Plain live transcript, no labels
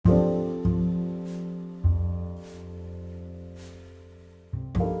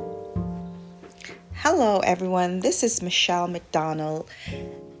Hello, everyone. This is Michelle McDonald,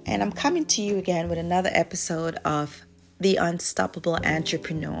 and I'm coming to you again with another episode of The Unstoppable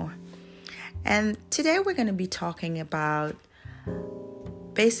Entrepreneur. And today we're going to be talking about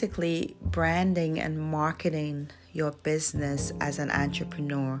basically branding and marketing your business as an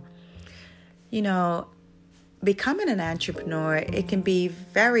entrepreneur. You know, becoming an entrepreneur, it can be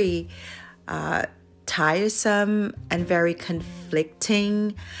very tiresome and very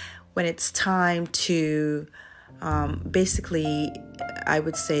conflicting when it's time to basically, I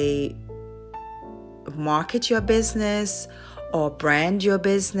would say, market your business or brand your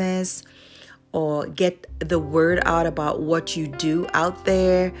business or get the word out about what you do out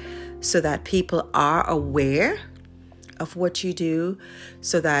there so that people are aware of what you do,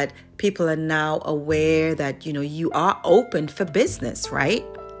 so that people are now aware that, you are open for business, right?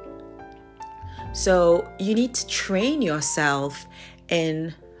 So you need to train yourself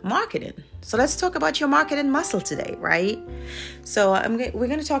in marketing. So let's talk about your marketing muscle today, right? So we're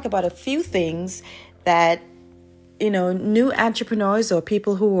going to talk about a few things that, new entrepreneurs or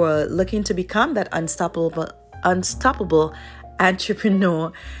people who are looking to become that unstoppable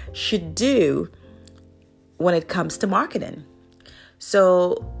entrepreneur should do when it comes to marketing.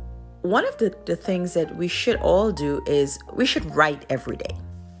 So one of the things that we should all do is we should write every day.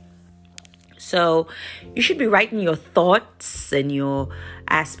 So you should be writing your thoughts and your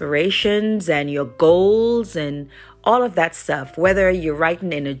aspirations and your goals and all of that stuff, whether you're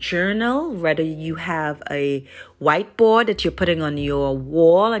writing in a journal, whether you have a whiteboard that you're putting on your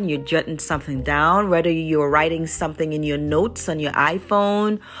wall and you're jotting something down, whether you're writing something in your notes on your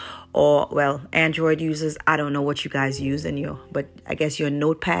iPhone or, well, Android users, I don't know what you guys use but I guess your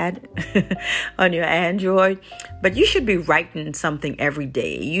notepad on your Android. But you should be writing something every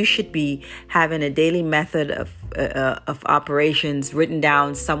day. You should be having a daily method of operations written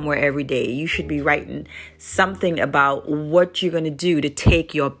down somewhere every day. You should be writing something about what you're going to do to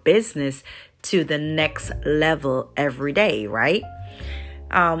take your business to the next level every day, right?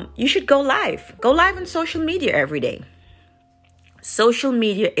 You should go live on social media every day. Social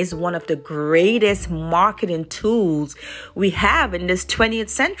media is one of the greatest marketing tools we have in this 20th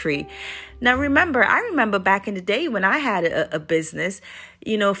century. Now, I remember back in the day when I had a business,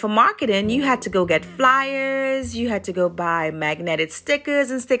 for marketing, you had to go get flyers. You had to go buy magnetic stickers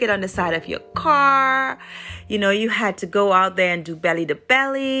and stick it on the side of your car. You had to go out there and do belly to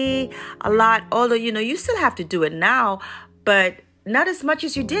belly a lot. Although, you still have to do it now, but not as much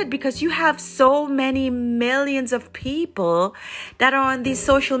as you did, because you have so many millions of people that are on these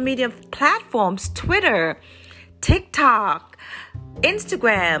social media platforms: Twitter, TikTok,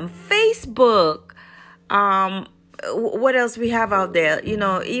 Instagram, Facebook. What else we have out there?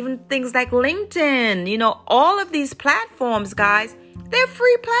 Even things like LinkedIn. All of these platforms, guys, they're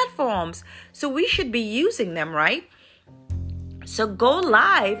free platforms. So we should be using them, right? So go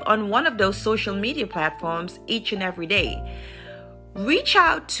live on one of those social media platforms each and every day. Reach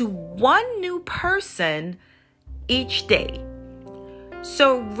out to one new person each day.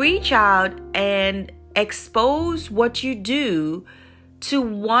 So reach out and expose what you do to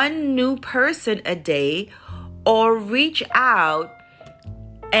one new person a day, or reach out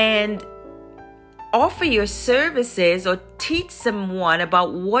and offer your services or teach someone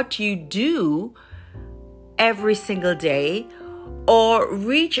about what you do every single day, or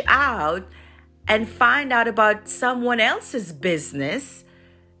reach out and find out about someone else's business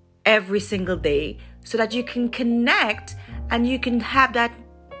every single day, so that you can connect and you can have that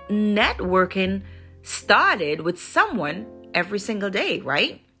networking started with someone every single day,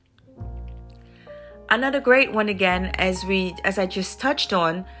 right? Another great one, again, as I just touched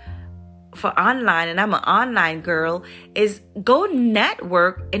on, for online, and I'm an online girl, is go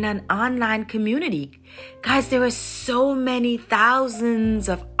network in an online community. Guys, there are so many thousands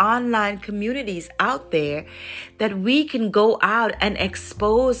of online communities out there that we can go out and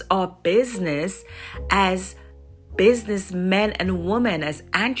expose our business as businessmen and women, as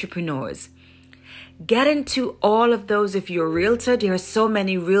entrepreneurs. Get into all of those. If you're a realtor, there are so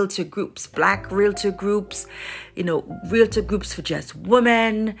many realtor groups, Black realtor groups, realtor groups for just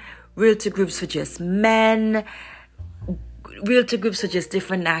women, realtor groups for just men, realtor groups for just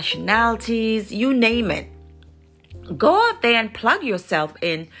different nationalities, you name it. Go out there and plug yourself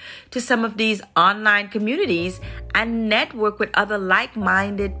in to some of these online communities and network with other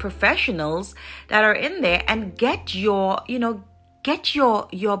like-minded professionals that are in there, and get your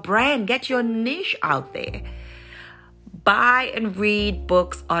brand, get your niche out there. Buy and read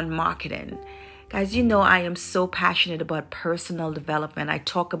books on marketing. Guys, I am so passionate about personal development. I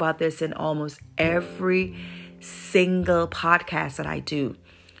talk about this in almost every single podcast that I do.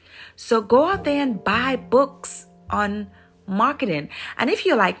 So go out there and buy books on marketing. And if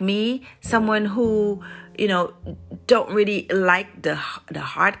you're like me, someone who, don't really like the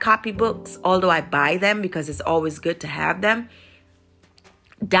hard copy books, although I buy them because it's always good to have them,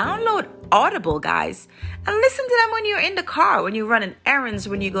 download Audible, guys, and listen to them when you're in the car, when you're running errands,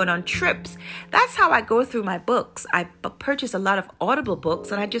 when you're going on trips. That's how I go through my books. I purchase a lot of Audible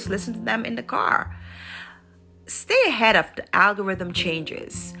books and I just listen to them in the car. Stay ahead of the algorithm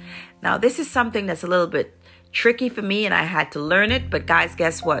changes. Now, this is something that's a little bit tricky for me and I had to learn it. But guys,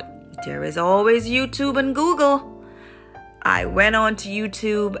 guess what? There is always YouTube and Google. I went on to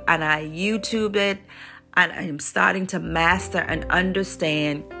YouTube and I YouTubed it, and I am starting to master and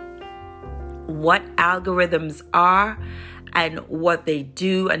understand what algorithms are and what they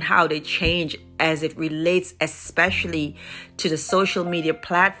do and how they change as it relates especially to the social media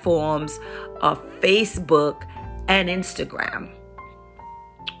platforms of Facebook and Instagram,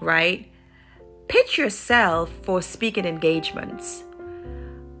 right? Pitch yourself for speaking engagements.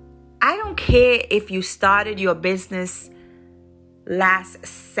 I don't care if you started your business last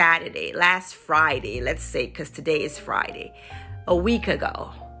Friday, let's say, because today is Friday, a week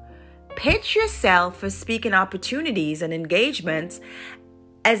ago. Pitch yourself for speaking opportunities and engagements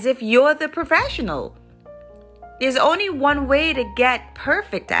as if you're the professional. There's only one way to get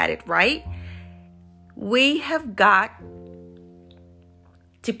perfect at it, right? We have got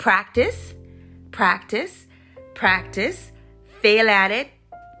to practice, fail at it,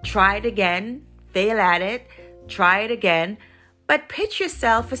 try it again, fail at it, try it again. But pitch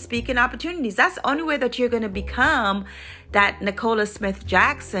yourself for speaking opportunities. That's the only way that you're going to become that Nicola Smith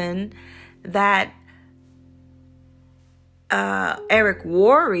Jackson, that Eric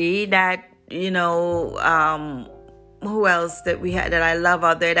Worre, that, who else that we had that I love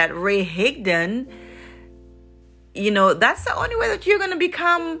out there, that Ray Higdon. That's the only way that you're going to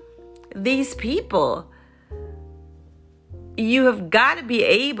become these people. You have got to be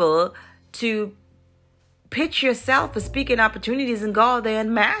able to pitch yourself for speaking opportunities and go out there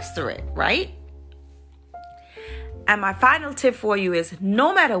and master it, right? And my final tip for you is,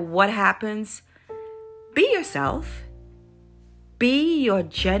 no matter what happens, be yourself. Be your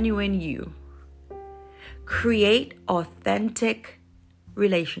genuine you. Create authentic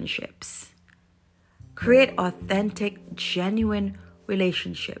relationships. Create authentic, genuine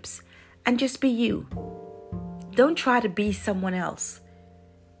relationships. And just be you. Don't try to be someone else.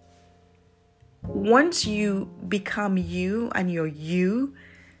 Once you become you and you're you,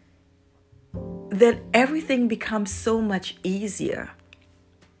 then everything becomes so much easier.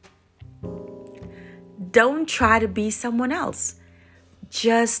 Don't try to be someone else.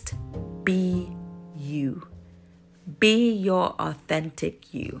 Just be you. Be your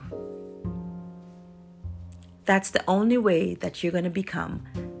authentic you. That's the only way that you're going to become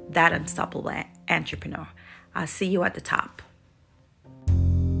that unstoppable entrepreneur. I'll see you at the top.